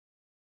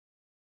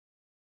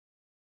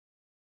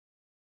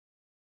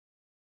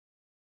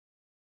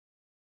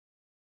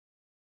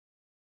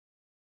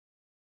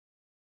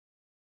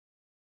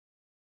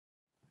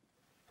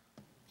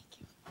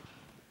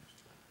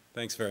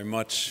Thanks very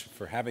much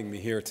for having me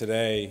here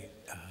today.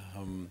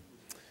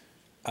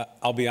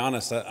 I'll be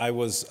honest, I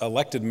was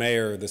elected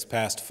mayor this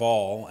past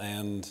fall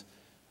and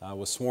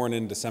was sworn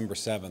in December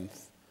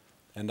 7th,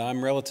 and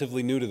I'm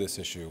relatively new to this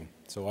issue.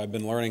 So I've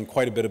been learning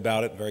quite a bit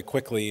about it very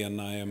quickly,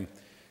 and I am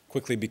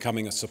quickly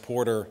becoming a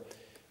supporter.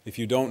 If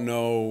you don't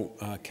know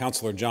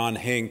Councilor John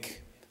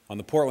Hink on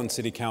the Portland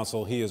City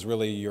Council, he is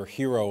really your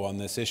hero on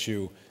this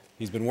issue.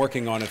 He's been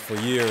working on it for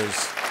years.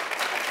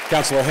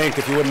 Councilor Hink,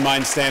 if you wouldn't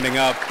mind standing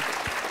up.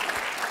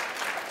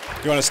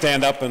 Do you want to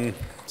stand up and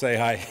say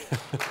hi?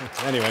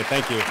 Anyway,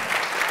 thank you.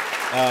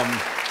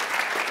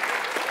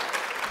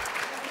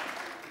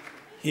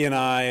 He and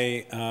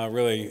I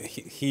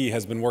he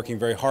has been working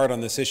very hard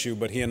on this issue,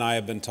 but he and I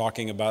have been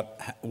talking about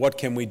what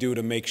can we do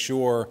to make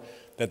sure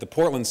that the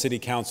Portland City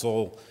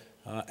Council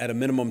at a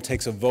minimum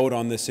takes a vote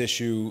on this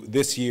issue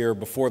this year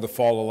before the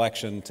fall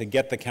election to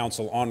get the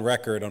council on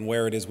record on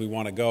where it is we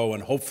want to go,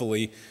 and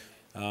hopefully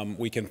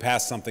we can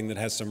pass something that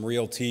has some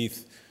real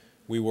teeth.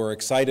 We were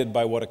excited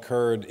by what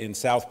occurred in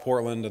South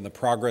Portland and the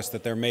progress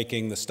that they're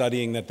making, the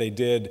studying that they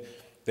did.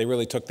 They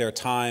really took their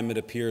time, it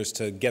appears,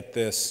 to get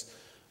this,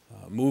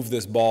 move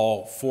this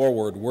ball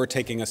forward. We're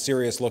taking a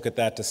serious look at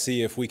that to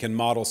see if we can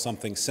model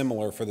something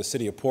similar for the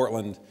city of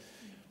Portland.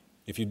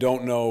 If you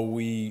don't know,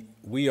 we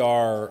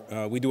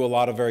do a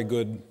lot of very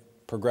good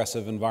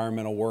progressive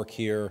environmental work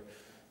here,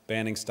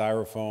 banning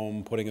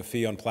styrofoam, putting a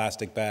fee on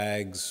plastic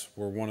bags.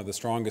 We're one of the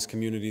strongest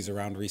communities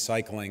around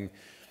recycling.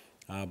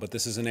 But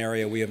this is an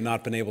area we have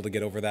not been able to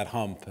get over that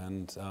hump,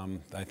 and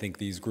I think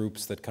these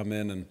groups that come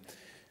in and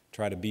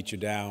try to beat you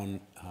down,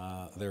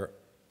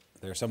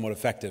 they're somewhat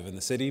effective in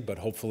the city, but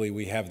hopefully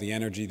we have the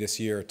energy this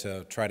year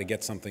to try to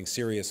get something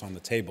serious on the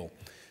table.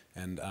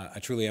 And I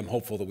truly am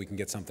hopeful that we can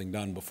get something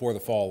done before the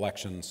fall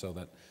election so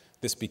that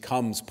this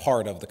becomes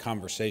part of the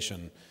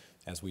conversation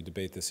as we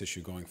debate this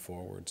issue going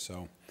forward.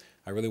 So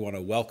I really want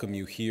to welcome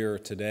you here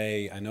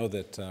today. I know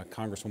that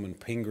Congresswoman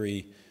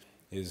Pingree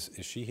is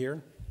she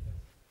here?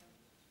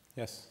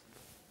 Yes,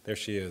 there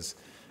she is.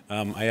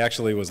 I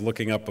actually was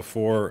looking up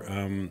before.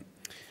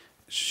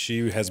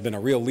 She has been a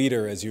real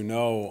leader, as you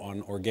know,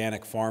 on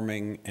organic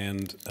farming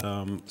and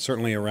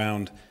certainly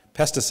around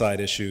pesticide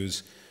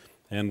issues.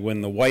 And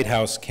when the White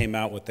House came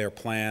out with their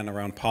plan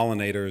around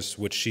pollinators,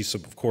 which she,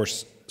 of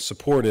course,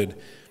 supported,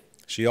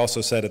 she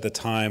also said at the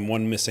time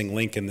one missing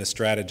link in this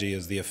strategy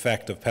is the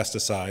effect of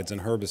pesticides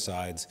and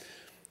herbicides.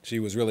 She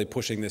was really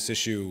pushing this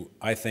issue,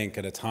 I think,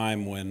 at a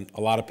time when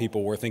a lot of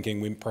people were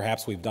thinking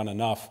perhaps we've done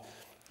enough.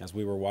 As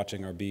we were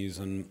watching our bees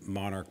and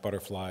monarch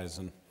butterflies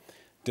and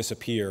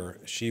disappear,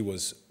 she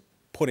was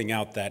putting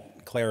out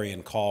that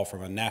clarion call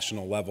from a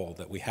national level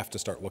that we have to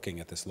start looking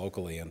at this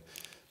locally. And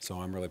so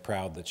I'm really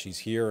proud that she's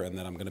here and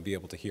that I'm going to be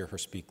able to hear her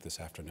speak this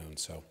afternoon.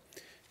 So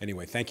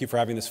anyway, thank you for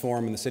having this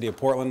forum in the city of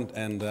Portland,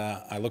 and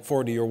I look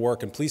forward to your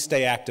work. And please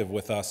stay active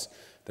with us.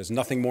 There's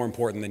nothing more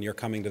important than your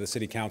coming to the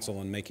City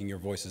Council and making your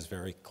voices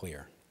very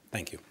clear.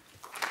 Thank you.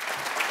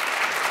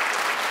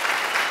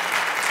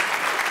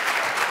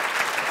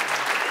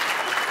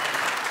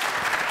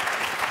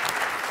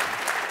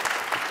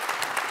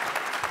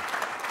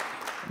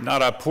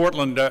 Not a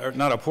Portland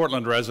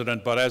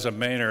resident, but as a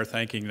Mainer,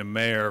 thanking the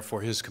mayor for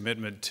his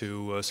commitment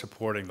to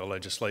supporting the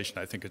legislation.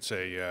 I think it's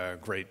a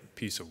great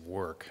piece of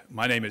work.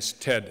 My name is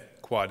Ted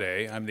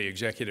Quaday. I'm the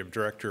executive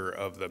director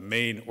of the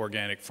Maine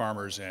Organic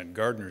Farmers and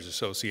Gardeners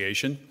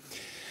Association,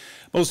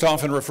 most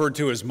often referred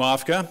to as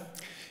MOFGA.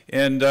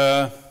 And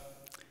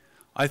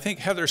I think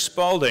Heather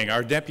Spalding,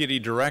 our deputy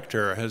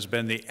director, has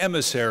been the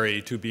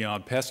emissary to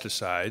Beyond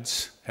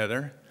Pesticides.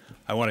 Heather,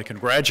 I want to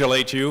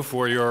congratulate you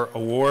for your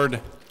award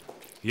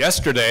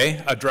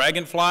yesterday, a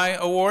Dragonfly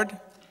Award.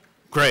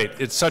 Great,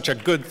 it's such a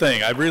good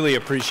thing. I really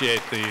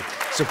appreciate the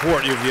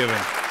support you've given.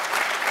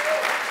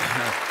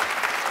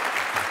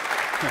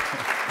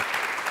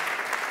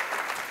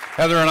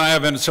 Heather and I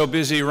have been so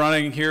busy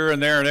running here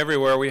and there and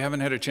everywhere, we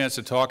haven't had a chance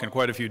to talk in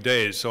quite a few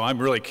days, so I'm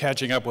really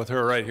catching up with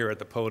her right here at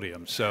the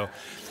podium. So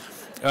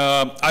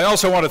I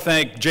also want to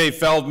thank Jay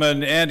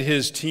Feldman and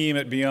his team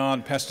at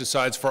Beyond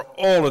Pesticides for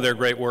all of their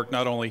great work,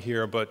 not only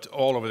here, but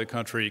all over the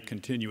country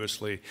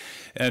continuously.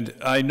 And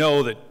I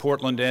know that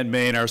Portland and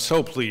Maine are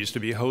so pleased to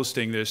be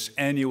hosting this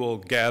annual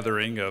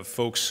gathering of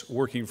folks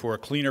working for a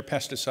cleaner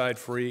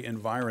pesticide-free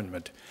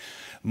environment.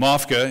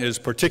 MOFGA is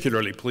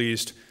particularly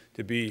pleased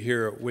to be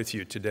here with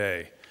you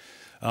today.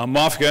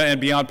 MOFGA and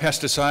Beyond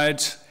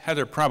Pesticides,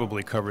 Heather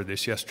probably covered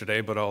this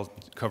yesterday, but I'll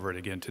cover it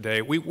again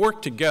today. We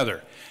work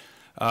together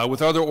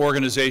with other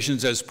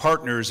organizations as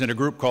partners in a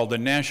group called the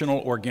National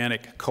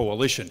Organic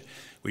Coalition.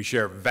 We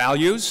share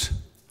values,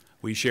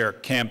 we share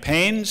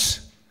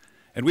campaigns,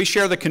 and we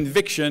share the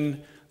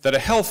conviction that a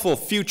healthful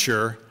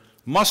future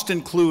must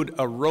include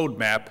a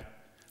roadmap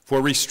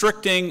for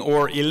restricting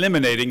or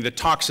eliminating the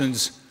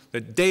toxins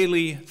that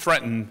daily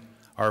threaten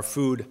our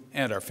food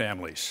and our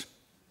families.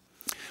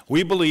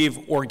 We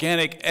believe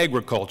organic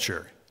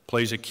agriculture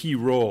plays a key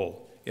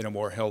role in a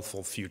more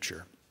healthful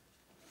future.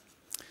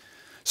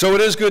 So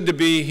it is good to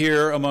be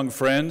here among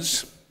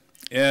friends,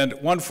 and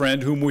one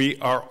friend whom we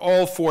are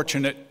all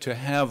fortunate to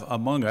have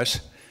among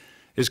us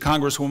is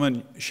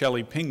Congresswoman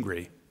Chellie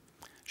Pingree.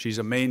 She's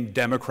a Maine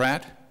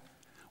Democrat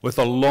with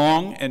a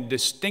long and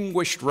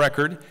distinguished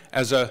record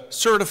as a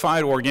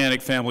certified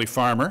organic family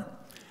farmer,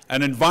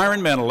 an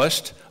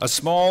environmentalist, a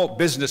small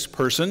business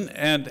person,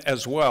 and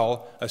as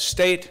well, a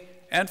state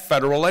and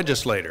federal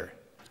legislator.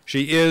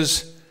 She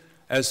is,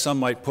 as some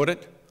might put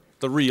it,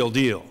 the real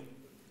deal.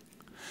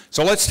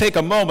 So let's take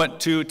a moment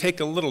to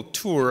take a little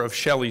tour of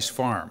Chellie's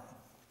farm.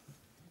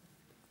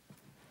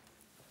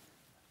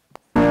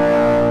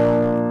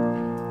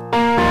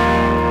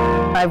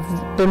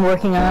 I've been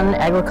working on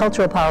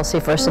agricultural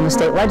policy first in the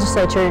state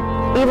legislature,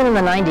 even in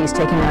the 90s,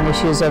 taking on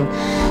issues of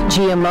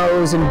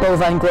GMOs and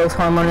bovine growth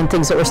hormone and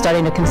things that were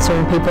starting to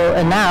concern people.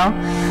 And now,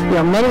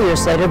 many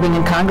years later, being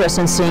in Congress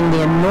and seeing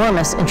the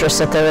enormous interest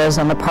that there is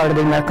on the part of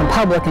the American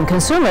public and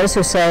consumers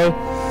who say,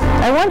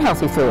 I want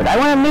healthy food. I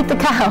want to meet the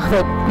cow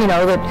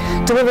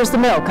that delivers the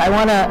milk. I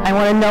want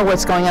to know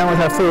what's going on with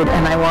our food,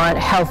 and I want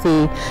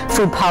healthy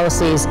food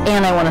policies,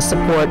 and I want to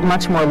support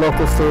much more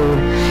local food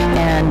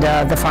and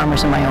the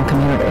farmers in my own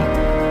community.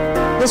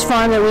 This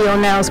farm that we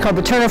own now is called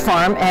the Turner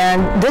Farm,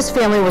 and this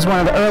family was one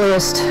of the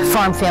earliest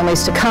farm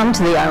families to come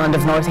to the island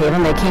of North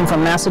Haven. They came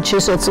from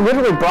Massachusetts,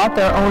 literally brought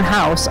their own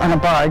house on a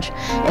barge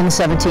in the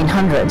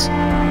 1700s.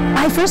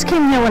 I first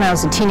came here when I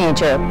was a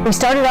teenager. We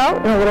started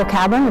out in a little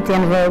cabin at the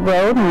end of the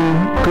road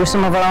and grew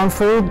some of our own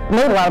food,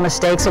 made a lot of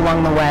mistakes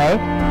along the way.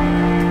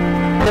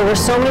 There were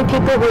so many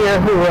people here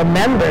who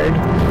remembered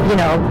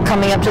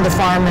coming up to the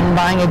farm and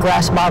buying a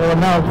glass bottle of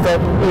milk that,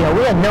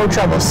 we had no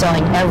trouble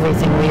selling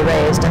everything we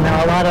raised. And there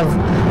are a lot of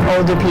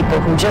older people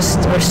who just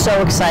were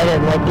so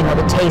excited,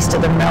 the taste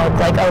of the milk,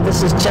 oh,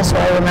 this is just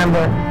what I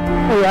remember.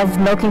 We love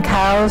milking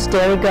cows,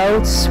 dairy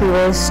goats, we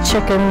raise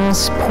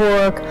chickens,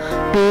 pork,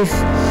 beef,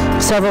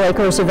 several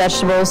acres of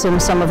vegetables,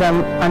 and some of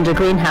them under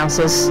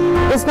greenhouses.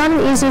 It's not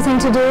an easy thing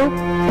to do.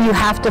 You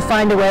have to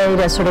find a way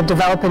to sort of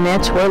develop a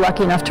niche. We're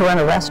lucky enough to run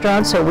a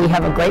restaurant, so we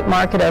have a great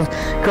market of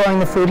growing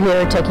the food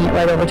here, taking it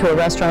right over to a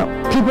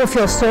restaurant. People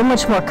feel so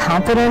much more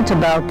confident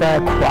about the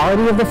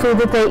quality of the food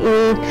that they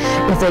eat.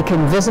 If they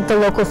can visit the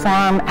local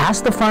farm,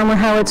 ask the farmer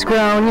how it's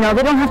grown,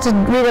 they don't have to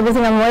read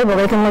everything on the label.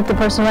 They can look the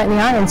person right in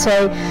the eye and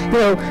say,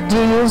 do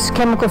you use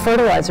chemical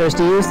fertilizers?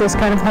 Do you use this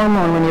kind of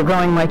hormone when you're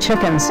growing my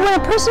chickens? When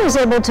a person is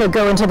able to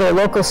go into their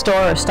local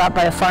store or stop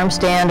by a farm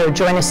stand or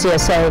join a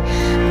CSA,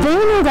 they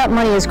know that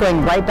money is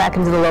going right back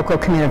into the local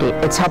community.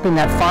 It's helping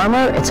that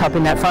farmer. It's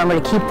helping that farmer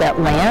to keep that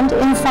land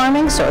in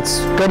farming, so it's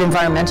good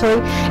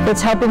environmentally.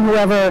 It's helping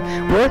whoever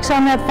works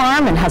on that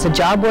farm and has a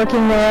job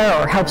working there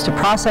or helps to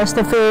process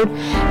the food.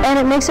 And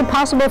it makes it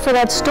possible for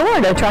that store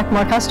to attract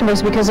more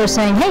customers because they're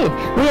saying, hey,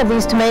 we have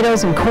these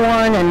tomatoes and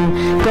corn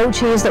and goat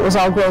cheese that was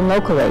all grown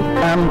locally.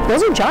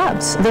 Those are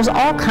jobs. There's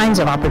all kinds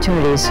of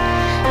opportunities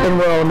in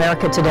rural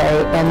America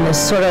today, and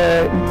this sort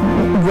of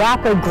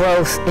rapid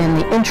growth in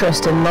the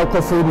interest in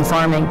local food and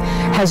farming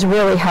has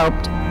really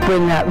helped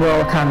bring that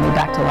rural economy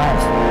back to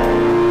life.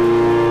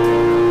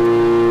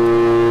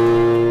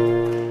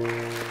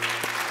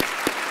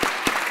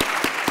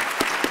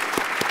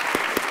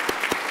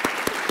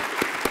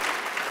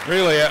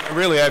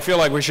 Really, I feel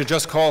like we should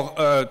just call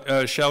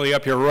Chellie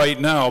up here right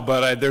now,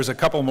 but there's a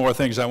couple more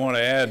things I want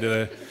to add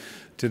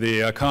to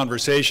the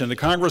conversation. The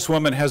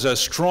Congresswoman has a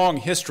strong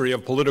history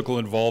of political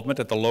involvement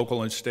at the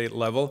local and state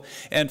level,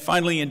 and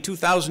finally in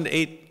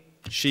 2008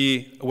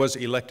 she was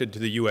elected to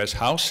the U.S.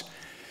 House.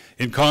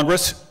 In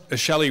Congress,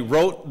 Chellie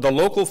wrote the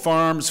Local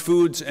Farms,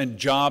 Foods, and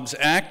Jobs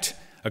Act,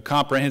 a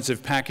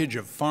comprehensive package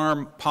of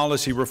farm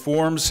policy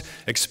reforms,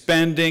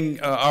 expanding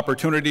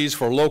opportunities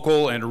for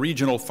local and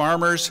regional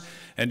farmers,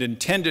 and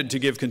intended to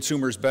give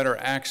consumers better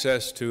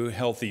access to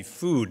healthy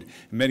food.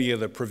 Many of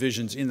the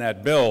provisions in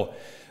that bill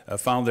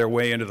found their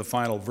way into the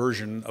final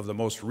version of the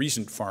most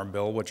recent Farm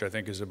Bill, which I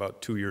think is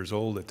about 2 years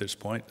old at this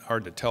point.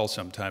 Hard to tell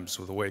sometimes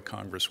with the way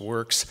Congress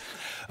works.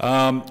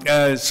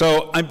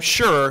 So I'm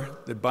sure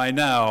that by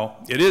now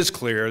it is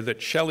clear that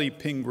Chellie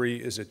Pingree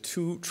is a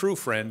true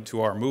friend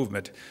to our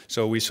movement.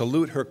 So we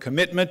salute her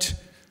commitment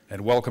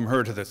and welcome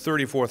her to the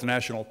 34th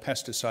National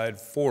Pesticide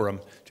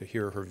Forum to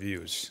hear her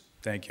views.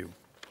 Thank you.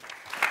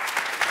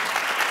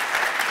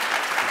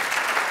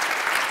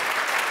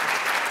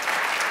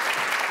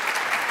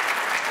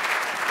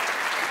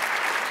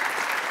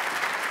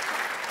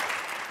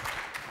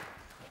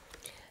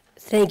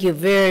 Thank you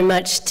very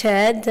much,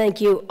 Ted.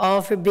 Thank you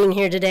all for being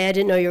here today. I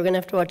didn't know you were going to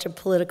have to watch a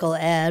political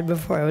ad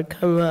before I would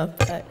come up.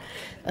 But,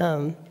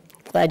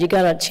 glad you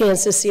got a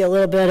chance to see a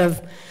little bit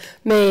of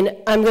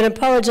Maine. I'm going to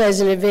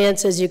apologize in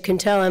advance. As you can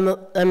tell, I'm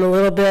a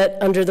little bit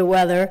under the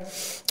weather.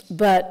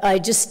 But I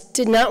just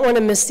did not want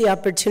to miss the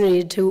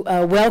opportunity to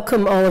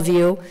welcome all of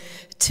you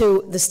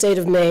to the state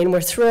of Maine.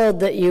 We're thrilled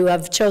that you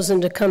have chosen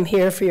to come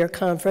here for your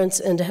conference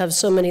and to have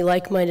so many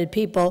like-minded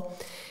people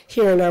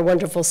here in our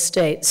wonderful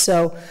state.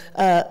 So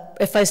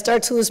if I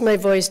start to lose my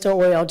voice, don't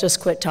worry, I'll just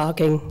quit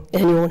talking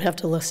and you won't have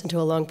to listen to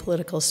a long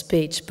political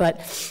speech. But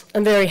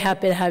I'm very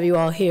happy to have you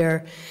all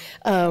here.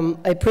 I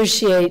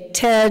appreciate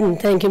Ted and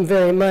thank him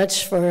very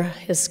much for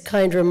his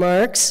kind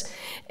remarks,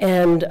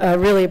 and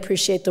really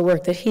appreciate the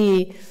work that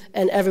he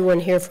and everyone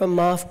here from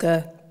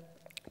MOFGA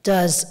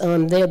does.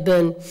 They have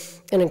been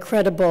an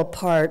incredible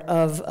part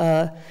of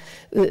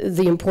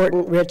the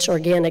important, rich,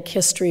 organic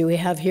history we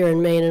have here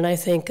in Maine, and I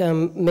think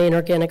Maine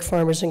Organic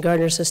Farmers and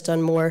Gardeners has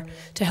done more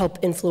to help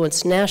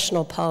influence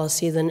national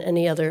policy than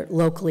any other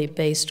locally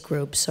based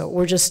group. So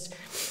we're just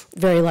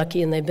very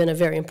lucky, and they've been a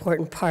very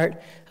important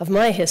part of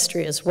my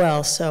history as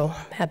well. So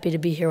I'm happy to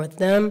be here with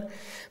them.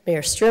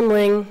 Mayor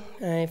Strimling,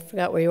 I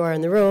forgot where you are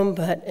in the room,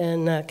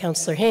 and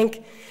Councilor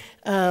Hink.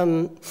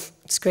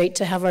 It's great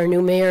to have our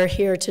new mayor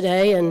here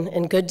today,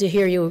 and good to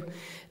hear you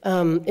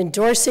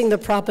endorsing the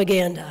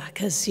propaganda,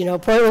 because, you know,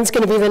 Portland's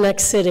going to be the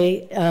next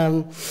city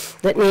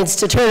that needs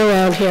to turn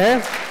around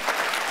here.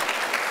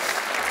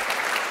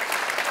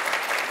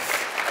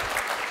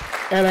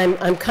 And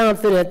I'm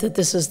confident that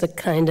this is the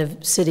kind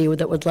of city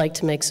that would like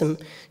to make some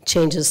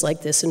changes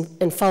like this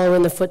and follow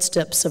in the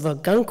footsteps of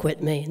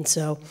Algonquin, Maine.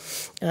 So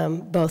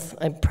both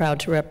I'm proud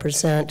to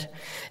represent.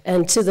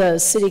 And to the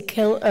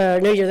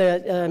you're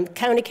the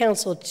county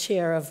council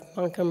chair of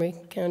Montgomery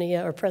County,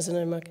 or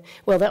president of Montgomery.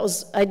 Well, that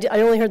was, I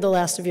only heard the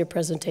last of your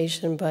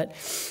presentation, but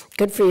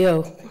good for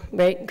you.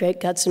 Great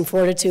guts and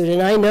fortitude.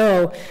 And I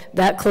know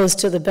that close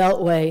to the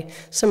Beltway,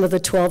 some of the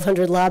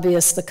 1,200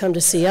 lobbyists that come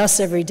to see us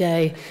every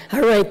day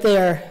are right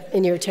there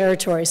in your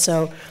territory.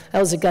 So that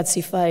was a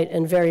gutsy fight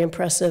and very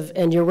impressive.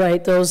 And you're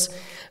right, those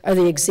are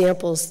the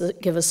examples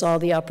that give us all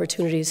the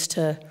opportunities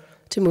to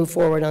move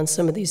forward on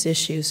some of these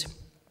issues.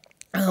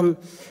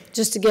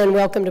 Just again,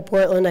 welcome to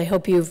Portland. I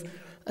hope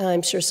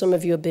I'm sure some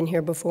of you have been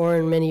here before,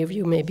 and many of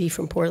you may be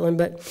from Portland,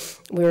 but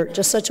we're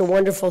just such a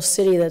wonderful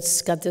city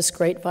that's got this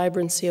great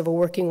vibrancy of a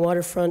working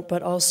waterfront,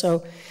 but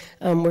also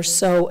we're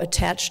so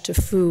attached to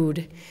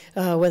food,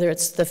 whether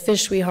it's the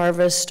fish we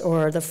harvest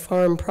or the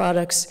farm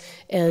products,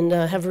 and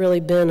have really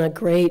been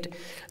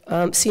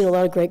seen a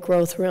lot of great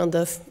growth around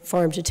the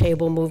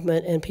farm-to-table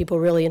movement, and people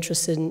really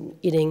interested in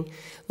eating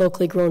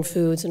locally grown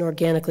foods and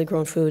organically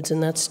grown foods,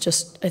 and that's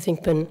just, I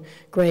think, been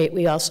great.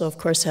 We also, of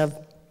course,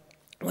 have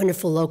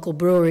wonderful local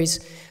breweries.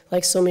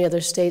 Like so many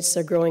other states,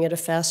 they're growing at a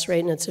fast rate,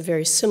 and it's a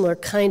very similar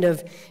kind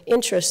of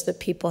interest that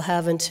people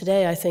have. And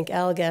today, I think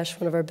Allagash,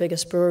 one of our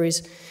biggest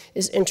breweries,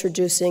 is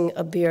introducing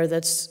a beer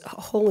that's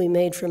wholly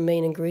made from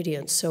Maine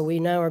ingredients. So we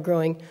now are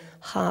growing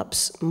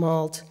hops,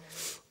 malt,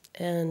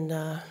 and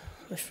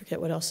I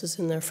forget what else is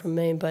in there from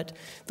Maine, but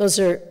those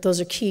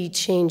are key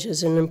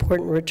changes and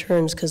important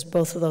returns, because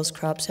both of those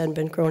crops hadn't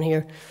been grown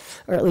here,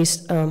 or at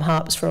least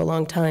hops, for a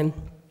long time.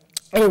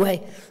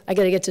 Anyway, I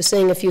got to get to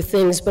saying a few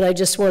things, but I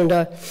just wanted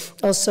to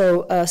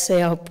also say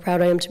how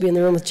proud I am to be in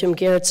the room with Jim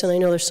Gerritsen. I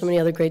know there's so many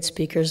other great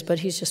speakers, but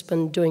he's just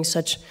been doing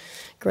such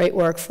great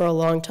work for a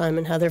long time,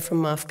 and Heather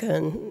from MOFGA.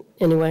 And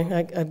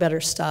anyway, I better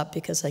stop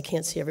because I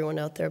can't see everyone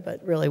out there,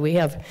 but really we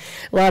have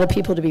a lot of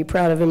people to be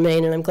proud of in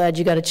Maine, and I'm glad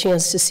you got a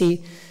chance to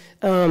see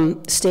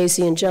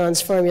Stacy and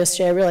John's farm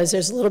yesterday. I realized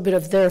there's a little bit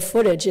of their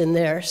footage in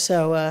there,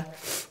 so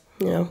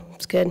you know,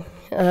 it's good.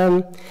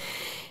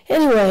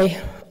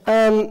 Anyway,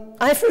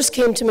 I first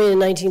came to Maine in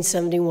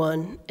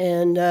 1971,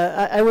 and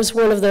I was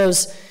one of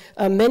those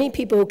many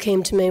people who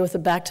came to Maine with the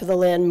Back to the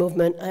Land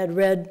movement. I had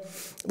read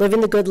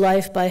Living the Good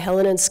Life by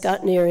Helen and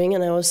Scott Nearing,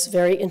 and I was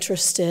very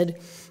interested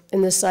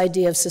in this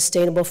idea of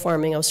sustainable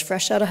farming. I was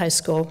fresh out of high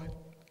school.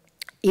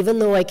 Even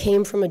though I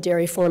came from a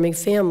dairy farming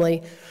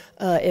family,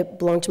 it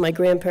belonged to my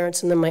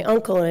grandparents and then my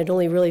uncle, and I'd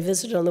only really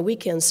visited on the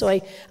weekends. So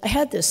I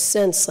had this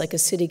sense, like a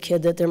city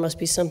kid, that there must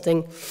be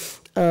something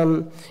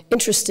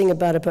interesting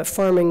about it. But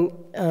farming,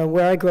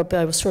 where I grew up,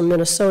 I was from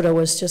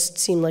Minnesota,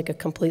 seemed like a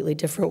completely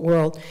different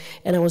world.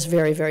 And I was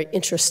very, very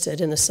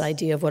interested in this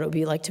idea of what it would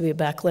be like to be a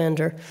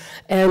backlander.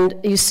 And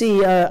you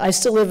see, I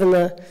still live in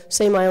the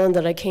same island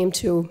that I came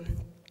to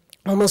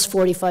almost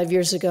 45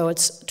 years ago.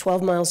 It's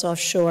 12 miles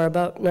offshore,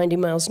 about 90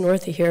 miles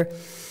north of here.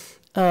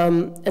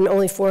 And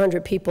only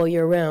 400 people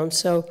year-round.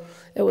 So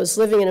it was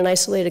living in an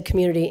isolated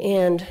community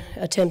and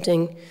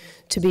attempting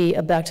to be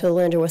a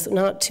back-to-the-lander with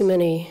not too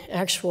many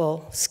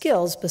actual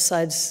skills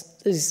besides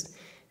this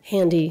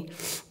handy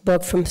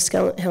book from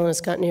Helen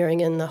Scott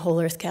Nearing and the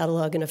Whole Earth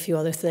Catalog and a few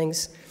other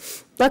things.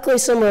 Luckily,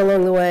 somewhere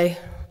along the way,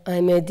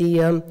 I made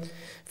the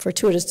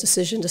fortuitous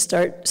decision to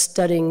start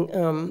studying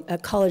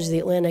at College of the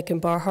Atlantic in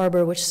Bar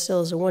Harbor, which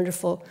still is a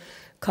wonderful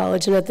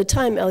college, and at the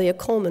time, Elliot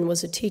Coleman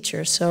was a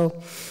teacher,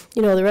 so,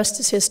 you know, the rest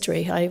is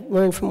history. I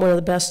learned from one of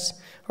the best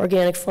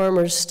organic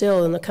farmers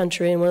still in the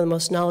country and one of the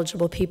most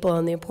knowledgeable people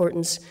on the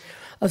importance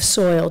of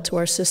soil to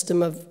our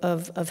system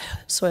of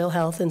soil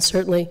health, and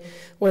certainly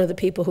one of the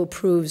people who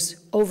proves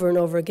over and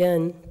over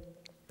again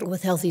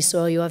with healthy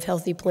soil you have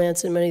healthy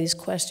plants, and many of these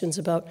questions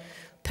about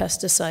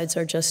pesticides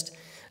are just,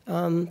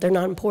 they're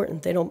not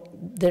important. They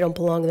don't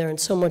belong there, and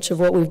so much of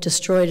what we've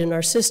destroyed in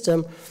our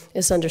system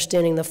is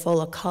understanding the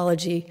full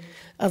ecology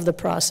of the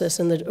process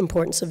and the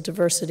importance of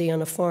diversity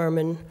on a farm.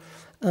 And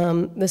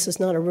this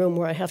is not a room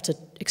where I have to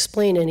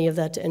explain any of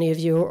that to any of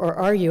you or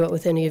argue it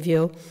with any of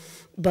you,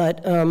 but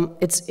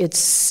it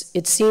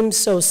seems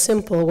so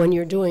simple when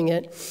you're doing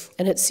it,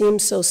 and it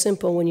seems so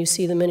simple when you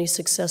see the many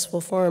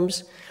successful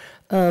farms,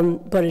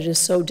 but it is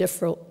so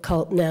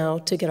difficult now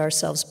to get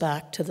ourselves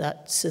back to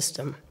that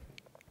system.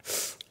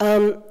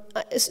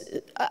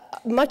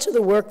 much of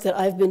the work that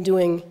I've been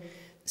doing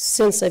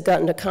since I've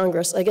gotten to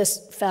Congress, I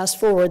guess fast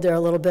forward there a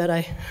little bit,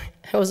 I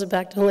was a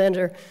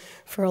back-to-lander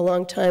for a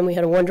long time. We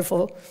had a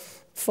wonderful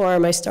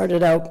farm. I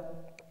started out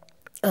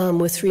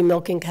with 3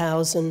 milking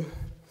cows and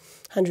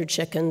 100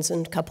 chickens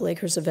and a couple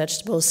acres of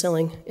vegetables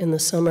selling in the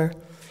summer.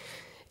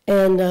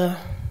 And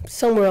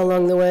somewhere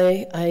along the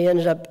way, I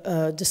ended up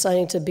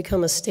deciding to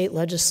become a state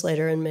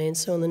legislator in Maine.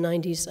 So in the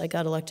 90s, I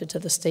got elected to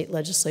the state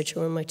legislature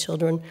when my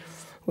children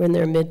were in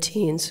their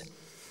mid-teens.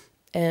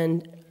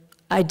 And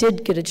I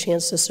did get a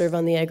chance to serve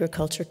on the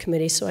agriculture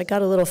committee, so I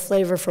got a little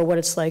flavor for what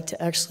it's like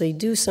to actually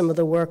do some of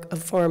the work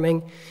of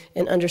farming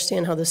and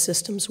understand how the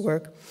systems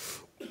work.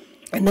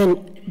 And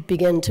then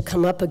begin to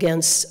come up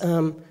against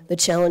the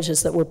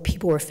challenges that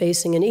people were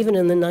facing. And even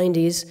in the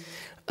 90s,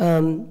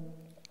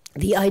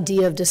 the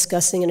idea of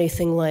discussing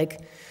anything like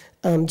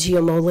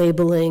GMO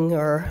labeling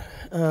or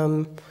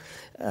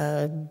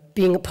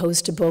being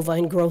opposed to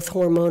bovine growth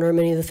hormone or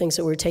many of the things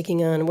that we're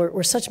taking on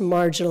were such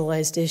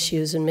marginalized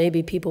issues, and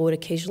maybe people would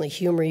occasionally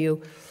humor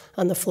you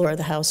on the floor of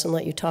the House and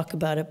let you talk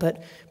about it,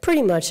 but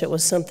pretty much it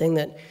was something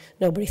that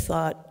nobody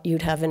thought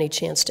you'd have any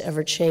chance to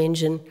ever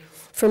change. And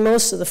for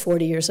most of the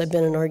 40 years I've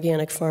been an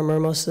organic farmer,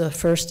 most of the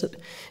first,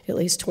 at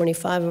least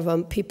 25 of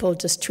them, people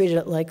just treated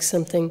it like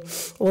something,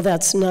 well,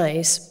 that's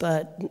nice,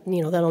 but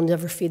you know, that'll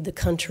never feed the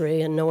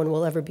country and no one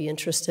will ever be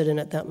interested in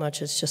it that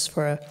much. It's just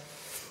for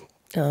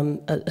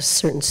a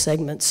certain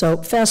segment. So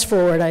fast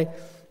forward, I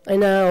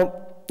now,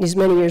 these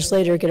many years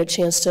later, get a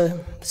chance to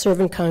serve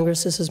in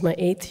Congress. This is my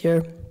 8th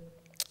year.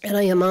 And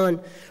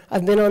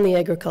I've been on the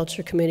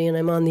Agriculture Committee, and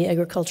I'm on the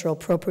Agricultural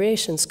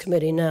Appropriations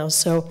Committee now.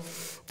 So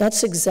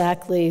that's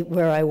exactly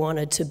where I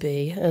wanted to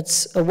be.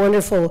 It's a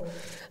wonderful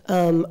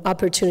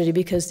opportunity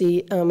because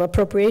the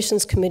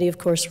Appropriations Committee, of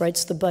course,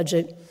 writes the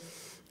budget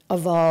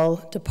of all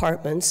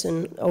departments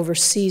and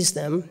oversees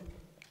them.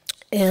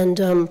 And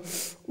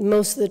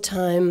most of the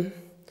time,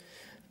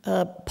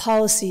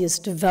 policy is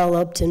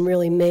developed and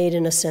really made,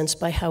 in a sense,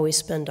 by how we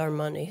spend our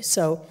money.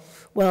 So,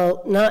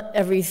 well, not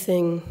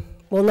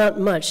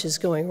much is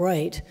going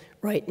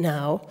right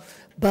now,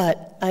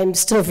 but I'm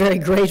still very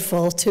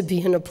grateful to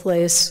be in a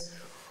place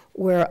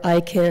where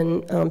I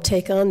can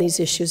take on these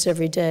issues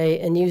every day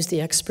and use the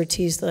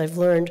expertise that I've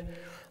learned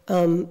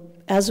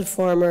as a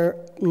farmer,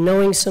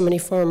 knowing so many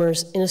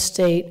farmers in a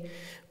state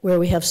where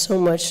we have so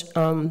much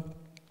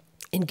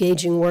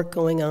engaging work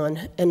going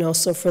on, and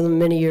also for the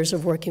many years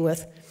of working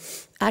with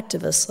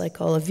activists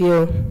like all of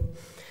you.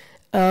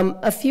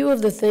 A few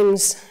of the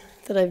things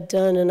that I've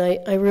done, and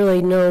I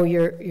really know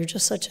you're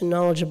just such a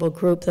knowledgeable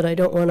group that I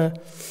don't want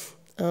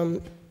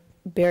to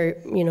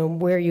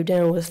wear you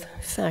down with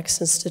facts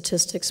and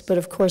statistics, but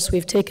of course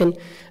we've taken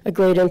a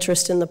great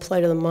interest in the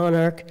plight of the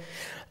monarch.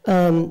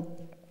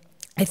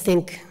 I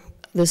think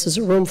this is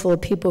a room full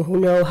of people who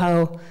know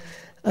how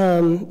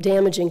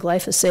damaging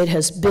glyphosate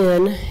has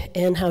been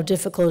and how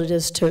difficult it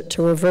is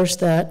to reverse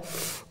that.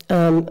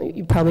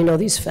 You probably know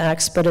these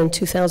facts, but in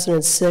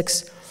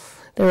 2006,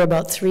 there were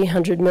about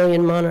 300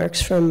 million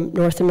monarchs from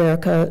North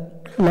America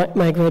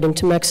migrating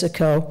to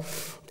Mexico.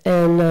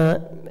 And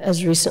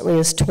as recently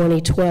as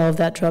 2012,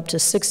 that dropped to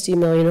 60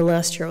 million, and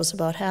last year it was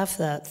about half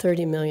that,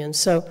 30 million.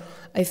 So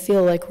I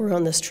feel like we're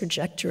on this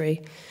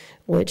trajectory,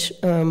 which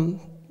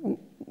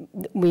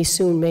we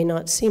soon may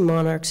not see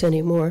monarchs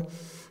anymore.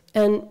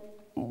 And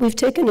we've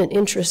taken an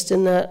interest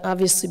in that,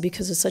 obviously,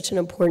 because it's such an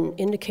important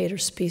indicator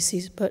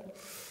species, but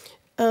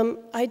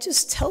I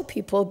just tell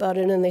people about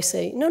it and they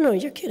say, no,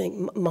 you're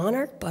kidding,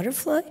 monarch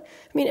butterfly? I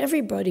mean,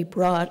 everybody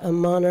brought a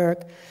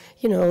monarch,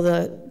 you know,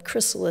 the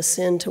chrysalis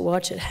in to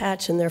watch it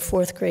hatch in their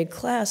 4th grade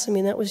class. I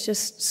mean, that was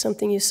just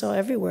something you saw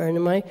everywhere. And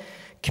in my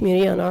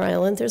community on our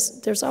island,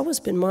 there's always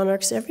been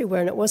monarchs everywhere.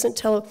 And it wasn't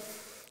till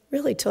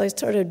I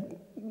started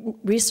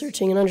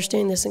researching and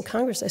understanding this in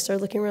Congress, I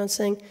started looking around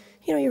saying,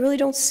 you know, you really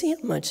don't see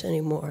it much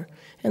anymore.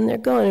 And they're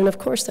gone. And of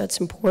course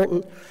that's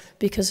important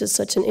because it's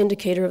such an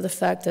indicator of the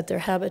fact that their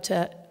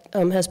habitat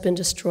has been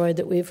destroyed,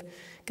 that we've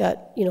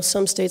got, you know,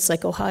 some states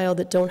like Ohio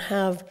that don't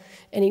have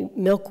any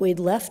milkweed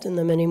left in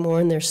them anymore,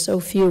 and there's so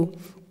few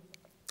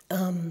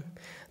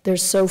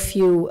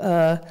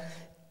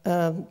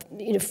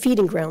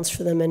feeding grounds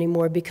for them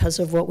anymore because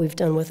of what we've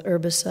done with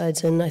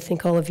herbicides. And I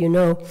think all of you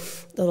know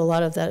that a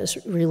lot of that is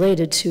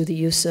related to the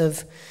use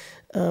of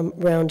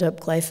Roundup,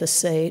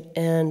 glyphosate,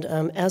 and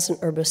as an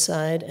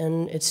herbicide,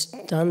 and it's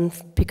done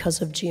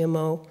because of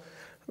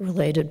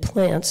GMO-related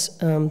plants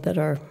that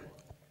are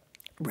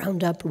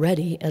Roundup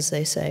ready, as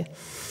they say.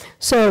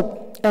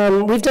 So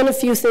we've done a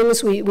few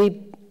things. We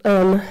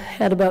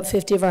had about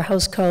 50 of our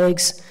House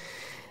colleagues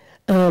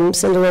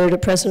send a letter to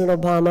President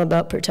Obama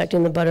about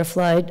protecting the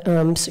butterfly,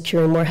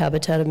 securing more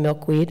habitat of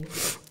milkweed.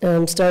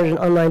 Started an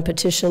online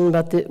petition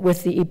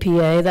with the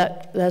EPA.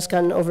 That's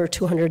gotten over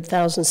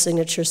 200,000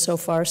 signatures so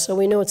far, so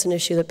we know it's an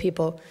issue that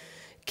people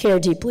care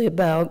deeply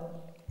about.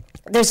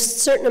 There's a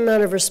certain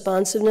amount of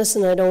responsiveness,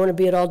 and I don't want to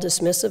be at all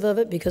dismissive of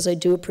it, because I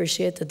do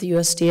appreciate that the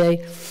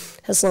USDA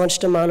has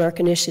launched a monarch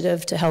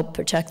initiative to help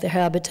protect their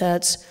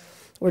habitats.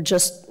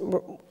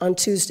 On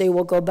Tuesday,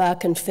 we'll go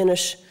back and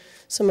finish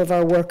some of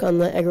our work on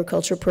the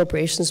agriculture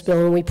appropriations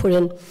bill, and we put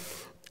in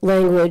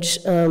language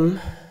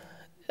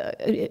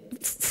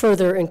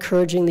further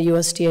encouraging the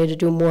USDA to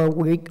do more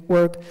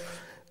work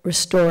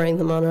restoring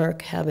the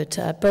monarch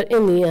habitat. But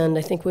in the end,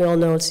 I think we all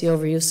know it's the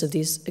overuse of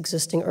these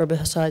existing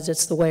herbicides.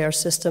 It's the way our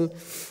system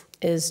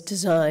is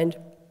designed.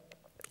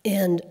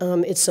 And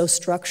it's so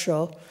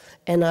structural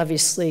and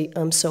obviously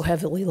so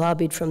heavily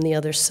lobbied from the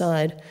other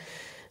side.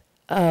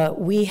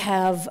 We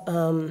have,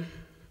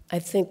 I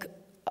think,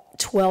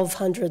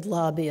 1,200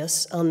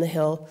 lobbyists on the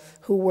Hill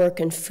who work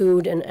in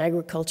food and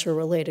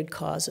agriculture-related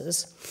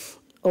causes.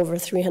 Over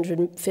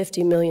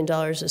 $350 million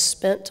is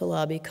spent to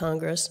lobby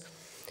Congress.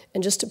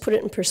 And just to put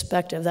it in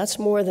perspective, that's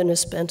more than is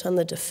spent on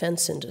the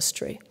defense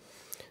industry.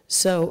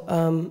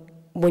 So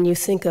when you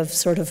think of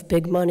sort of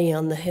big money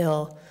on the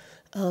Hill,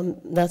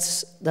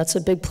 that's a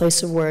big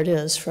place of where it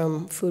is,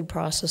 from food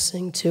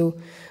processing to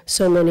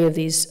so many of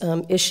these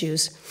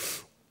issues.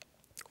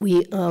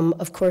 We,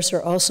 of course,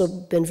 are also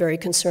been very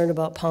concerned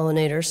about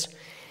pollinators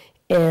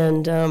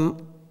and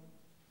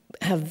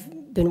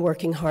have been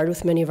working hard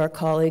with many of our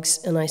colleagues.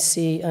 And I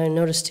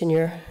noticed in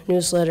your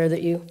newsletter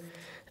that you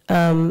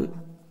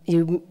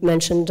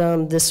mentioned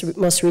this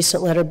most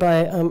recent letter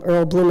by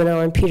Earl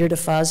Blumenauer and Peter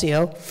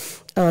DeFazio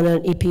on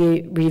an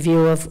EPA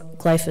review of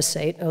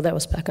glyphosate. Oh, that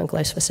was back on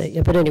glyphosate,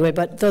 yeah, but anyway,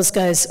 but those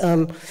guys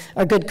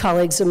are good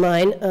colleagues of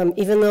mine,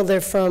 even though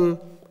they're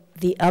from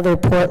the other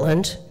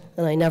Portland,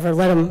 and I never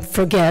let them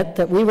forget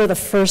that we were the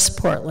first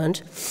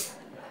Portland.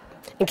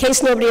 In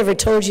case nobody ever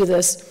told you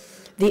this,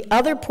 the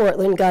other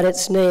Portland got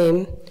its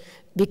name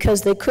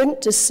because they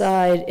couldn't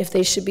decide if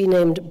they should be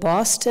named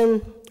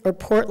Boston or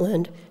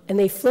Portland, and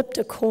they flipped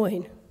a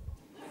coin.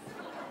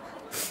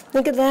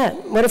 Look at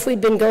that. What if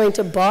we'd been going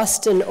to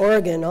Boston,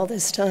 Oregon all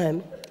this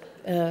time?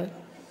 I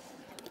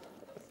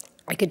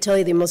could tell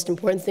you the most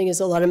important thing is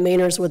a lot of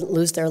Mainers wouldn't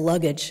lose their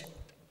luggage.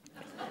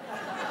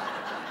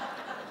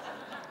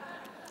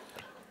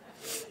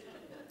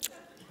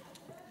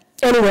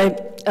 Anyway,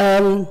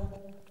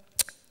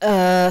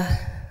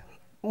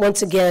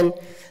 once again,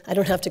 I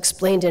don't have to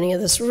explain to anybody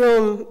in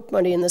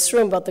this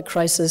room about the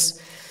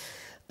crisis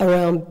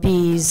around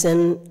bees,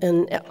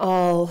 and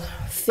all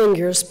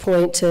fingers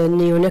point to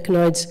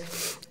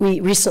neonicotinoids. We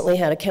recently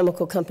had a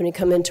chemical company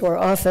come into our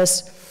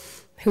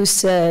office who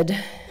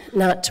said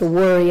not to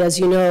worry. As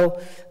you know,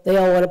 they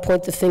all want to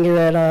point the finger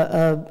at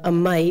a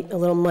mite, a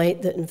little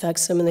mite that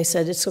infects them, and they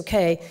said, it's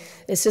okay.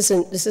 This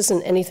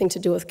isn't anything to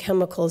do with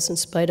chemicals, in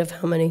spite of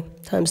how many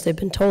times they've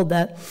been told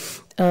that.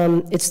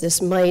 It's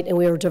this mite, and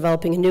we were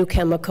developing a new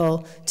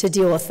chemical to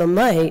deal with the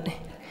mite.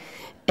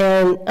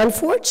 And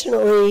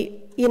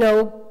unfortunately, you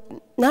know,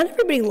 not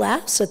everybody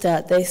laughs at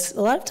that. A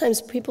lot of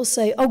times people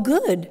say, oh,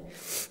 good,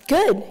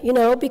 you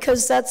know,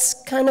 because that's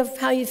kind of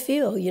how you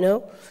feel, you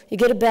know. You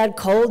get a bad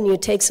cold and you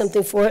take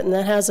something for it and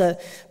that has a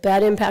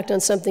bad impact on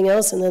something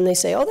else, and then they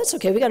say, oh, that's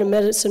okay, we got a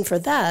medicine for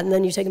that, and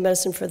then you take a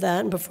medicine for that,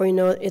 and before you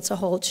know it, it's a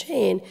whole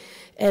chain.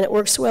 And it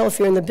works well if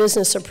you're in the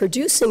business of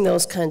producing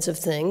those kinds of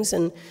things,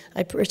 and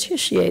I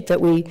appreciate that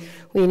we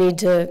need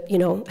to, you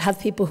know, have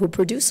people who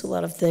produce a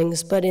lot of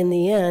things, but in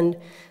the end,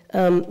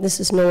 this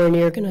is nowhere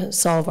near going to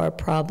solve our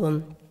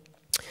problem.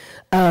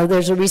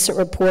 There's a recent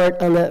report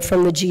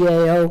from the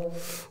GAO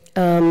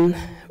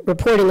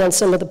reporting on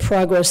some of the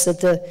progress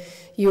that the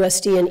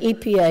USD and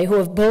EPA, who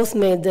have both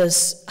made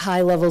this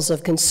high levels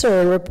of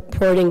concern,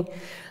 reporting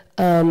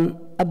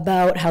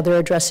about how they're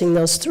addressing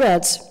those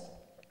threats.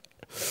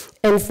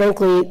 And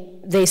frankly,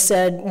 they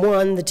said,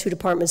 one, the two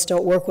departments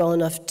don't work well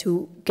enough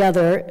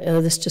together.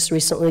 This just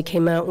recently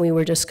came out, and we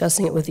were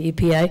discussing it with the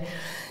EPA.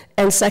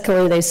 And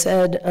secondly, they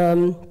said,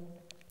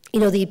 you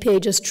know, the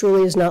EPA just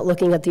truly is not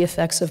looking at the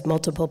effects of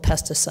multiple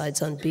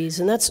pesticides on bees.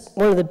 And that's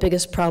one of the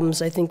biggest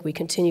problems I think we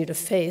continue to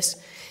face,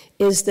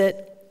 is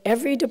that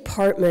every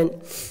department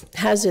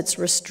has its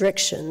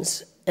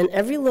restrictions, and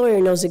every lawyer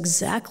knows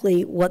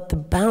exactly what the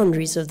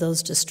boundaries of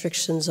those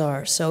restrictions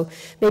are. So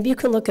maybe you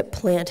can look at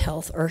plant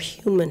health or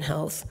human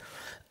health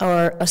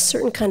or a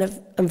certain kind of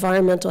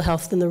environmental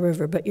health in the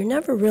river, but you're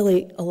never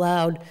really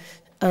allowed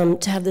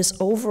to have this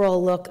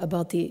overall look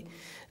about the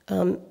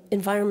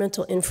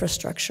environmental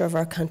infrastructure of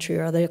our country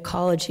or the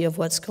ecology of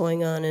what's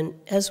going on. And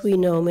as we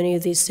know, many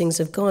of these things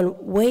have gone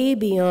way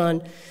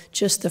beyond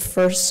just the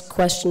first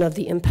question of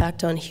the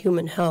impact on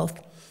human health.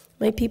 It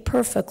might be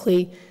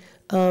perfectly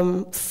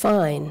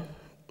fine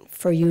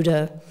for you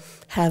to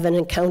have an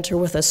encounter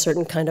with a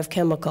certain kind of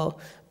chemical,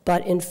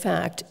 but in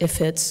fact, if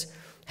it's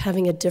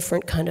having a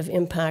different kind of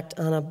impact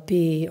on a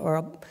bee or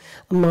a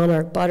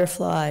monarch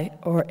butterfly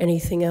or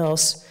anything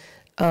else,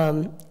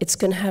 it's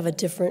going to have a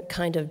different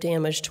kind of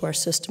damage to our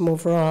system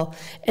overall.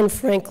 And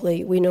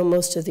frankly, we know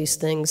most of these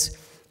things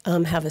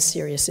have a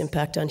serious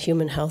impact on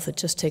human health. It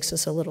just takes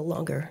us a little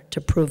longer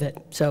to prove it.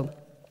 So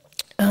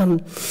I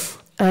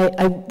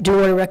do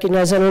want to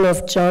recognize, I don't know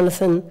if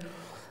Jonathan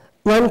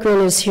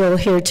Lundgren is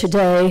here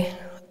today,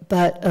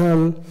 but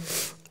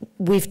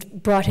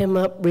we've brought him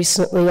up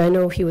recently. I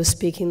know he was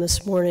speaking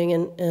this morning,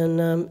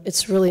 and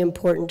it's really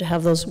important to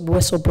have those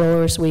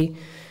whistleblowers. We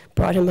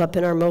brought him up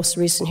in our most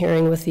recent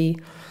hearing with the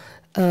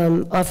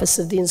Office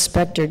of the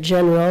Inspector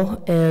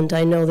General, and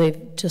I know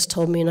they've just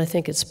told me, and I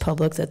think it's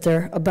public, that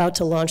they're about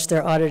to launch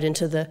their audit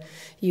into the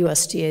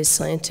USDA's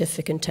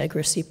scientific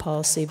integrity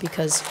policy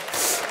because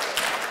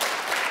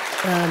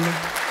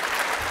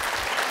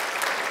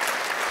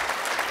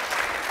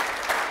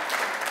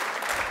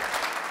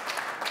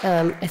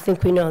I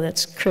think we know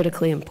that's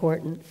critically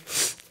important.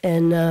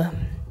 And the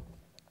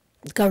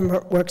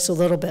government works a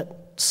little bit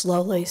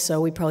slowly,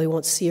 so we probably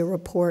won't see a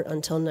report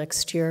until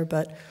next year,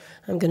 but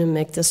I'm going to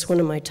make this one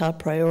of my top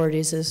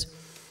priorities, is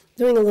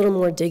doing a little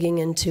more digging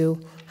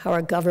into how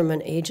our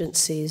government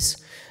agencies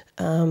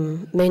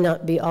may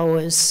not be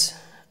always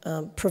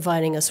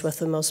providing us with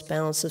the most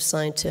balance of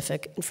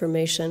scientific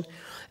information.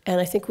 And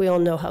I think we all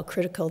know how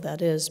critical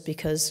that is,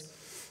 because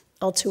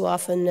all too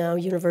often now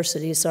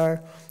universities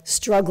are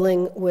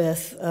struggling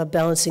with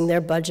balancing their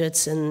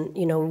budgets, and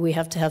we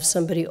have to have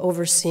somebody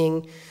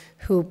overseeing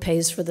who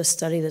pays for the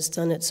study that's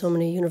done at so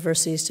many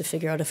universities to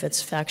figure out if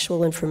it's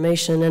factual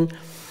information. And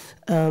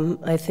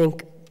I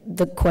think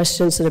the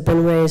questions that have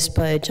been raised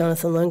by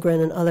Jonathan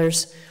Lundgren and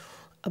others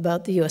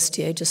about the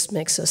USDA just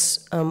makes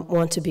us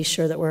want to be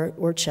sure that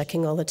we're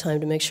checking all the time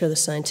to make sure the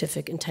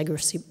scientific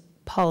integrity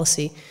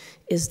policy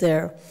is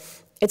there.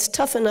 It's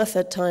tough enough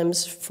at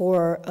times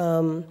for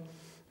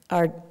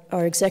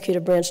our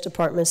executive branch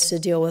departments to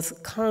deal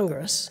with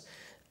Congress.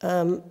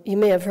 You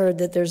may have heard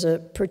that there's a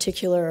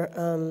particular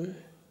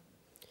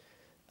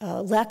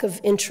lack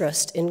of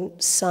interest in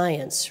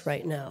science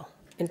right now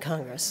in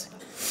Congress.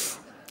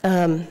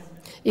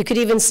 You could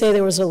even say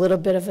there was a little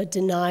bit of a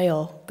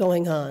denial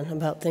going on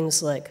about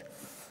things like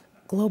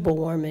global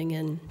warming.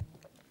 And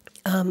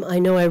I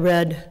know I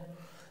read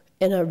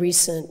in a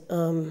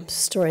recent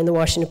story in the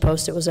Washington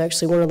Post, it was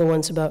actually one of the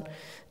ones about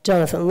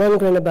Jonathan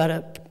Lundgren,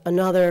 about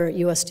another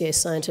USDA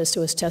scientist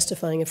who was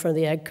testifying in front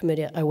of the Ag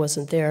Committee. I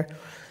wasn't there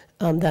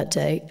that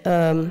day.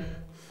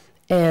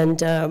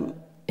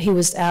 He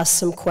was asked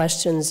some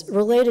questions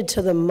related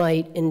to the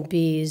mite in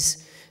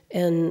bees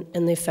and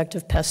the effect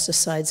of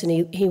pesticides.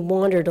 And he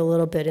wandered a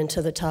little bit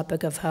into the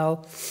topic of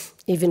how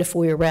even if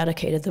we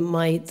eradicated the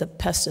mite, the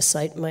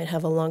pesticide might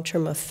have a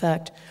long-term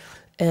effect.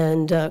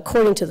 And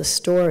according to the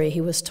story,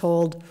 he was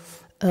told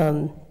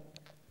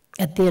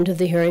at the end of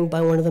the hearing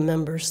by one of the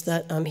members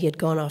that he had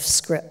gone off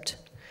script,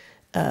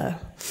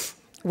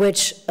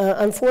 which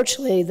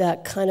unfortunately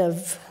that kind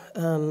of,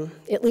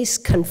 at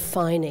least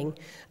confining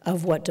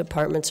of what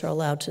departments are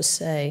allowed to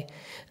say,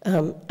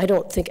 I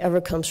don't think ever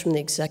comes from the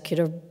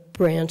executive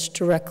branch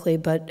directly,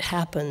 but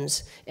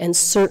happens, and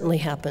certainly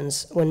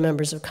happens when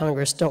members of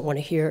Congress don't want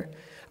to hear,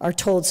 are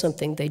told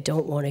something they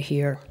don't want to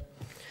hear.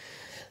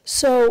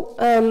 So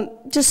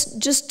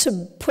just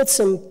to put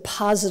some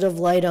positive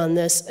light on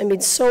this, I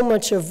mean, so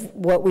much of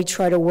what we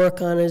try to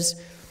work on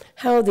is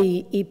how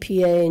the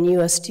EPA and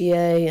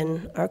USDA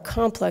and our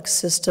complex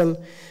system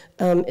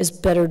is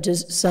better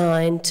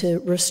designed to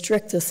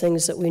restrict the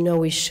things that we know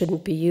we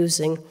shouldn't be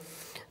using.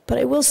 But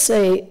I will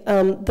say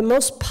the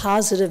most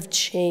positive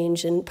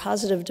change and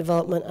positive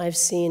development I've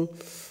seen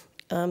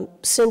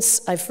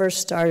since I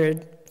first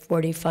started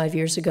 45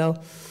 years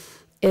ago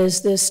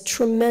is this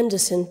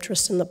tremendous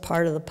interest on the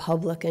part of the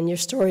public. And your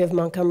story of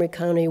Montgomery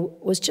County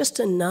was just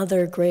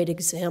another great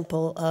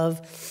example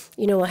of,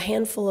 a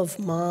handful of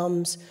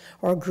moms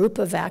or a group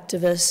of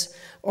activists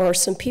or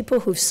some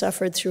people who've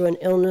suffered through an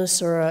illness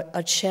or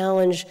a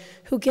challenge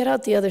who get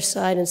out the other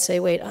side and say,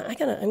 wait, I'm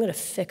gonna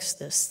fix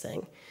this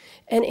thing.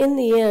 And in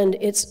the end,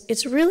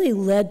 it's really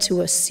led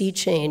to a sea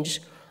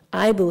change,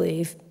 I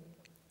believe,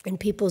 in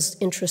people's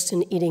interest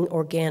in eating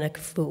organic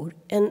food.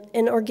 And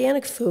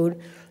organic food,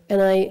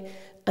 and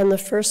I'm the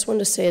first one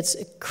to say it's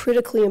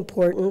critically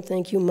important.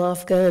 Thank you,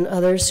 MOFGA and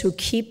others who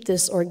keep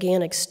this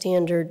organic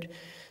standard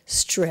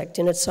strict.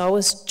 And it's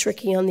always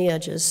tricky on the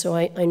edges, so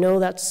I know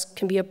that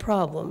can be a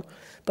problem.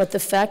 But the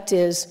fact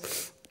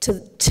is,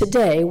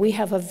 today, we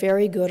have a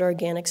very good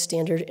organic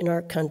standard in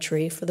our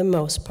country for the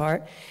most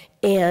part.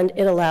 And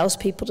it allows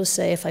people to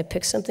say, if I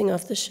pick something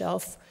off the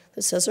shelf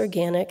that says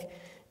organic,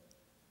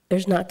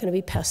 there's not going to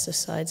be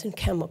pesticides and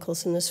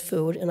chemicals in this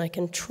food, and I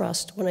can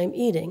trust what I'm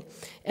eating.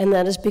 And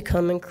that has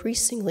become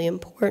increasingly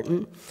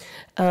important.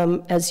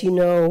 As you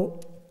know,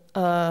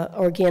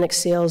 organic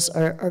sales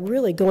are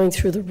really going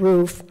through the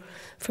roof.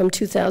 From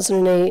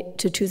 2008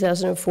 to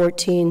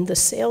 2014, the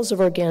sales of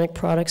organic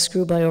products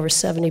grew by over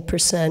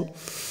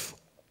 70%.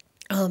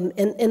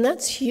 And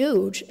that's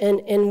huge.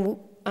 And in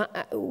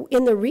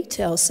the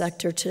retail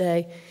sector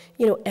today,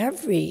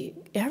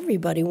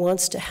 everybody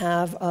wants to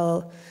have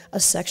a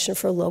section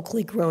for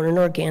locally grown and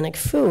organic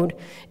food.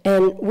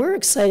 And we're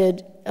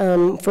excited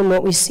from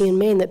what we see in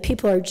Maine that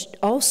people are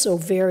also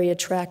very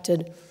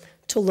attracted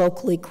to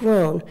locally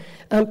grown,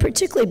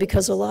 particularly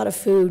because a lot of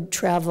food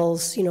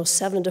travels,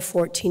 7 to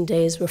 14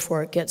 days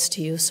before it gets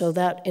to you. So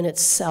that in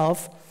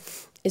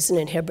itself is an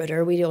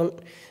inhibitor. We don't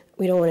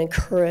want to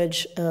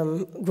encourage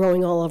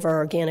growing all of our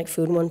organic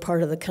food in one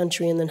part of the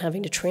country and then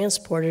having to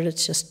transport it.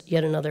 It's just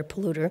yet another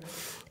polluter.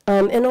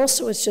 And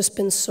also, it's just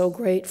been so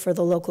great for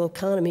the local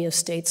economy of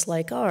states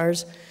like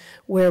ours,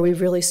 where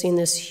we've really seen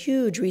this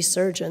huge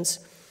resurgence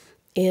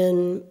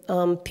in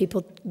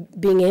people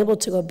being able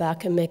to go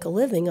back and make a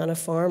living on a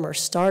farm or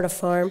start a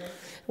farm.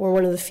 We're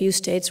one of the few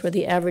states where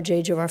the average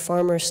age of our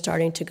farmers is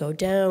starting to go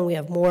down. We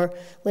have more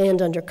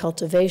land under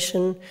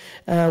cultivation.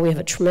 We have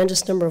a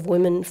tremendous number of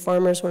women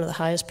farmers, one of the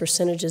highest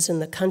percentages in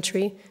the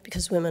country,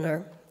 because women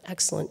are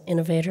excellent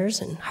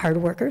innovators and hard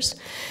workers.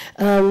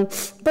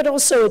 But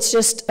also it's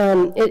just,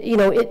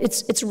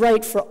 it's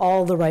right for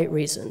all the right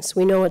reasons.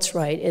 We know it's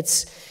right.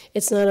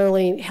 It's not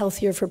only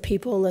healthier for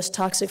people and less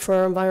toxic for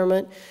our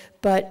environment,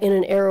 but in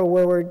an era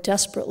where we're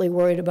desperately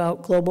worried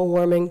about global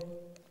warming,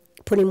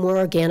 putting more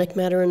organic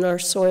matter in our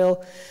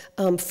soil,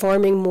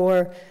 farming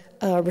more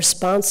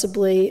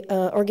responsibly.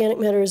 Organic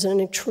matter is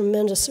a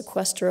tremendous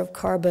sequester of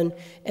carbon,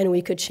 and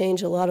we could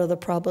change a lot of the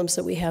problems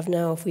that we have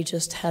now if we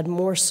just had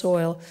more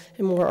soil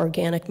and more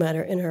organic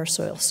matter in our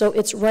soil. So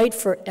it's right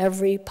for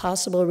every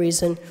possible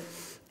reason,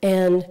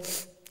 and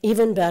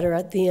even better,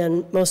 at the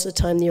end, most of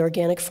the time the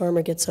organic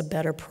farmer gets a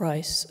better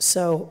price.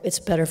 So it's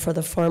better for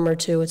the farmer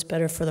too, it's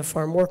better for the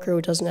farm worker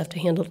who doesn't have to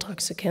handle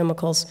toxic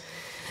chemicals.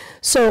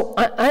 So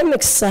I'm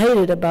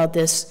excited about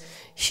this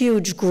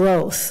huge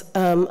growth.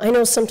 I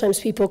know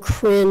sometimes people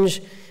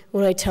cringe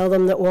when I tell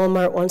them that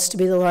Walmart wants to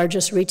be the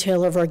largest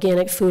retailer of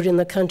organic food in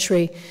the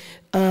country.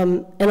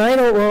 And I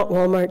don't want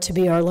Walmart to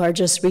be our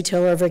largest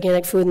retailer of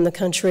organic food in the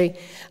country.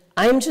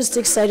 I'm just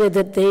excited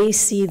that they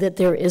see that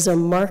there is a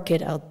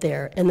market out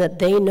there and that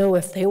they know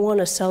if they want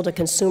to sell to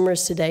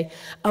consumers today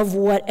of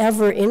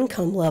whatever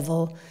income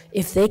level,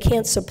 if they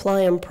can't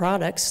supply them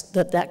products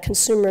that that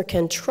consumer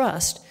can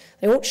trust,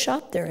 they won't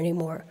shop there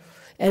anymore.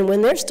 And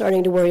when they're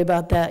starting to worry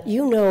about that,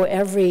 you know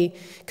every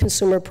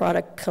consumer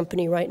product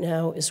company right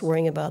now is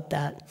worrying about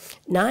that.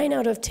 9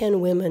 out of 10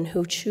 women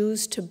who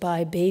choose to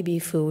buy baby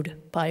food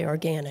buy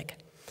organic.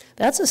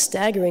 That's a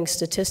staggering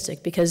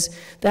statistic because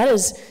that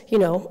is,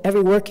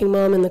 every working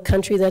mom in the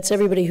country, that's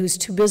everybody who's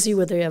too busy,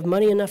 whether they have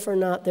money enough or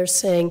not, they're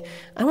saying,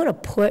 I want to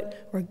put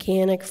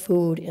organic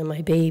food in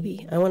my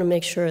baby. I want to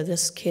make sure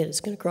this kid is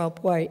going to grow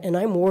up right, and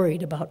I'm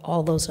worried about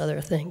all those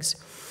other things.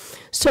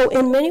 So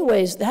in many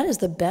ways, that is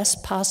the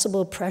best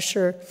possible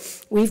pressure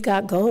we've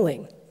got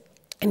going.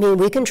 I mean,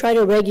 we can try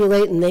to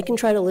regulate and they can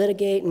try to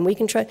litigate and we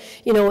can try,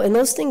 and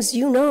those things,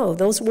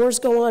 those wars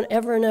go on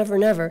ever and ever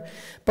and ever.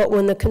 But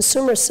when the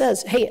consumer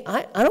says, hey,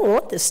 I don't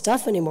want this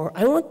stuff anymore,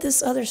 I want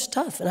this other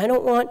stuff, and I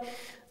don't want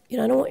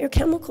your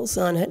chemicals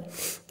on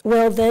it,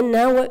 well, then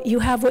now what you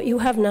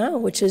have now,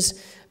 which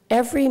is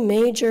every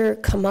major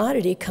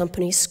commodity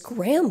company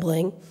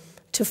scrambling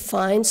to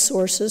find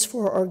sources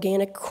for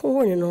organic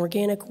corn and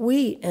organic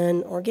wheat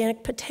and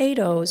organic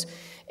potatoes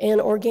and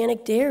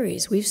organic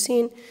dairies. We've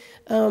seen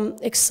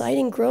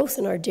exciting growth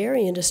in our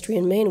dairy industry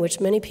in Maine, which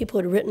many people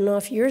had written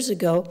off years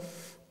ago,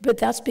 but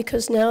that's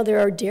because now there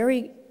are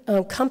dairy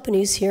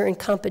companies here in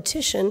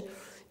competition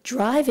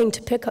driving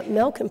to pick up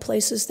milk in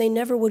places they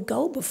never would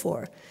go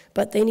before,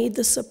 but they need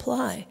the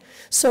supply.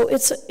 So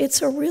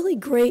it's a really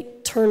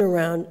great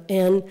turnaround,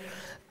 and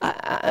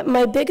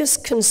my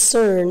biggest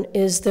concern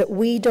is that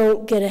we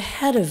don't get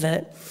ahead of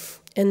it,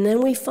 and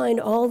then we find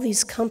all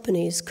these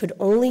companies could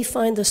only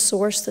find the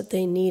source that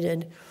they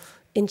needed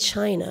in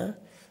China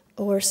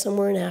or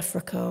somewhere in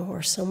Africa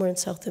or somewhere in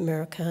South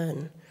America.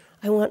 And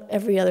I want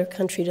every other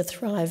country to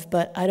thrive,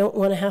 but I don't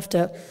want to have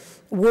to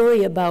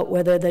worry about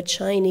whether the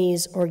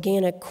Chinese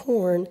organic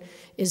corn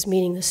is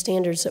meeting the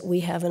standards that we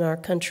have in our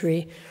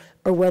country,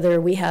 or whether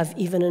we have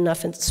even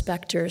enough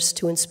inspectors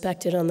to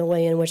inspect it on the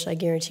way in, which I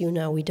guarantee you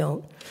now we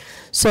don't.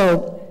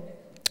 So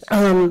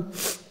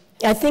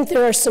I think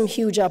there are some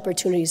huge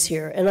opportunities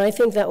here, and I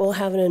think that will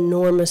have an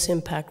enormous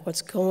impact,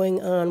 what's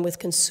going on with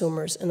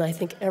consumers. And I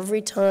think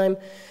every time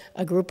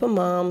a group of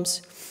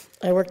moms,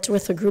 I worked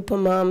with a group of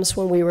moms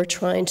when we were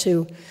trying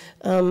to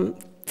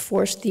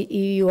force the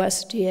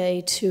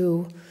USDA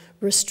to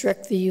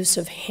restrict the use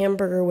of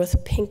hamburger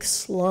with pink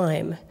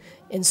slime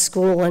in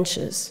school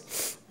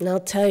lunches. And I'll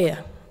tell you,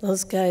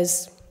 those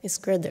guys, it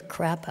scared the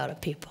crap out of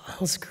people.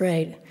 It was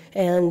great.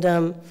 And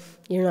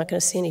you're not going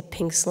to see any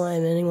pink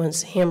slime in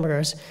anyone's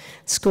hamburgers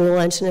at school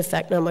lunch, and in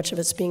fact, not much of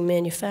it's being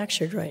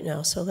manufactured right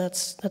now, so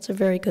that's a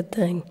very good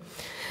thing.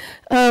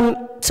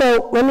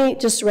 So let me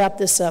just wrap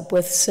this up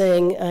with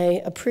saying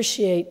I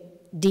appreciate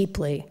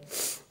deeply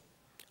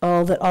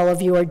all that all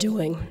of you are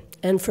doing.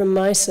 And from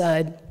my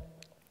side,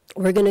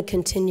 we're going to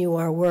continue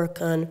our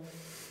work on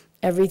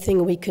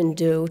everything we can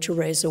do to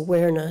raise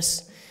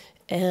awareness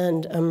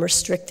and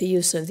restrict the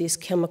use of these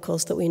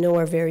chemicals that we know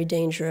are very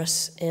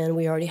dangerous, and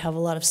we already have a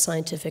lot of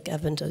scientific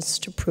evidence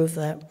to prove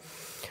that.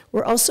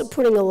 We're also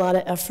putting a lot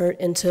of effort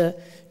into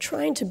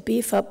trying to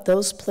beef up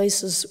those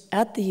places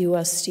at the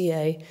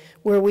USDA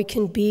where we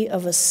can be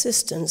of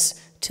assistance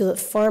to the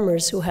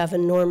farmers who have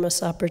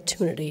enormous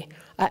opportunity.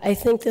 I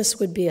think this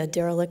would be a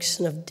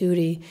dereliction of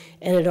duty,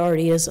 and it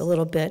already is a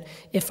little bit,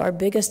 if our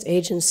biggest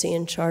agency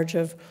in charge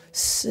of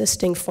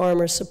assisting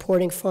farmers,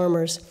 supporting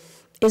farmers,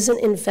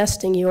 isn't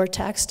investing your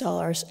tax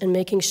dollars and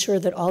making sure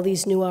that all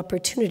these new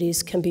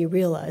opportunities can be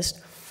realized.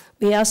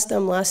 We asked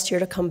them last year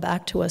to come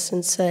back to us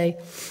and say,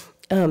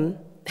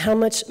 how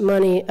much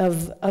money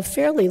of a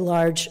fairly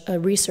large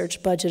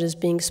research budget is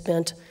being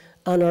spent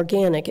on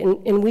organic.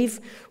 And we've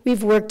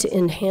worked to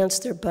enhance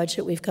their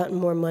budget. We've gotten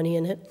more money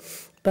in it.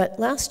 But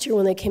last year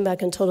when they came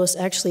back and told us,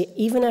 actually,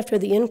 even after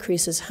the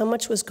increases, how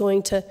much was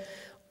going to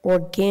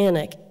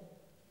organic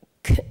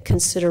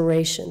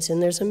considerations.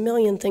 And there's a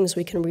million things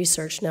we can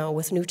research now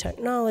with new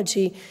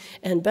technology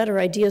and better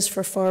ideas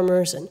for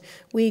farmers and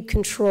weed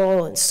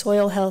control and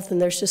soil health, and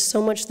there's just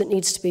so much that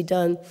needs to be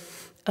done.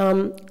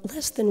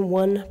 Less than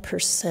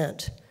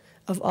 1%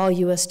 of all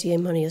USDA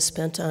money is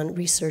spent on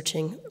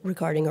researching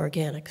regarding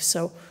organic.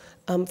 So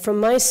from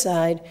my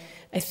side,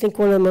 I think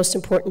one of the most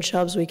important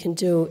jobs we can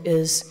do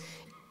is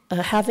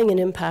having an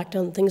impact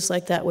on things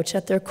like that, which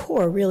at their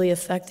core really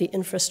affect the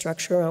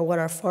infrastructure on what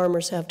our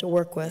farmers have to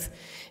work with,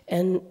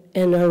 and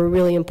are a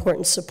really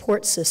important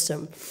support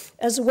system,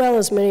 as well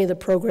as many of the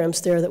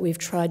programs there that we've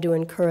tried to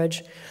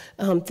encourage.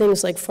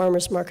 Things like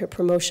farmers market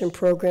promotion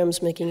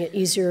programs, making it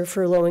easier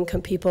for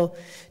low-income people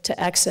to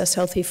access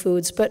healthy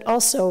foods, but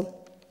also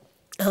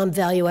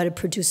value-added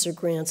producer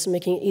grants,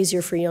 making it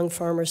easier for young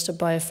farmers to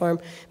buy a farm,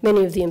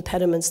 many of the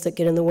impediments that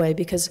get in the way,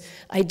 because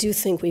I do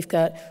think we've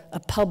got a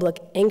public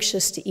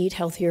anxious to eat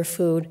healthier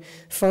food,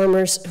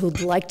 farmers who'd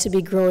like to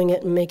be growing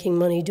it and making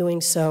money doing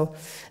so,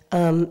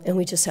 and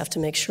we just have to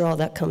make sure all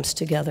that comes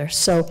together.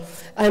 So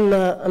I'm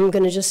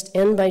going to just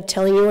end by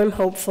telling you I'm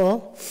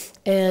hopeful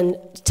and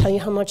tell you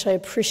how much I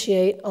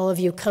appreciate all of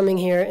you coming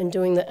here and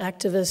doing the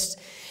activist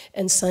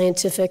and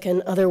scientific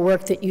and other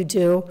work that you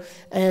do,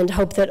 and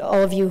hope that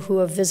all of you who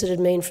have visited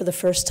Maine for the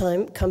first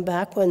time come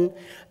back when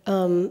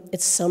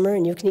it's summer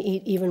and you can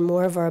eat even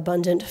more of our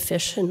abundant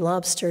fish and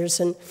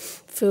lobsters and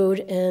food.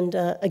 And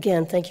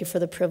again, thank you for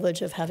the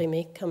privilege of having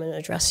me come and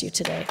address you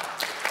today.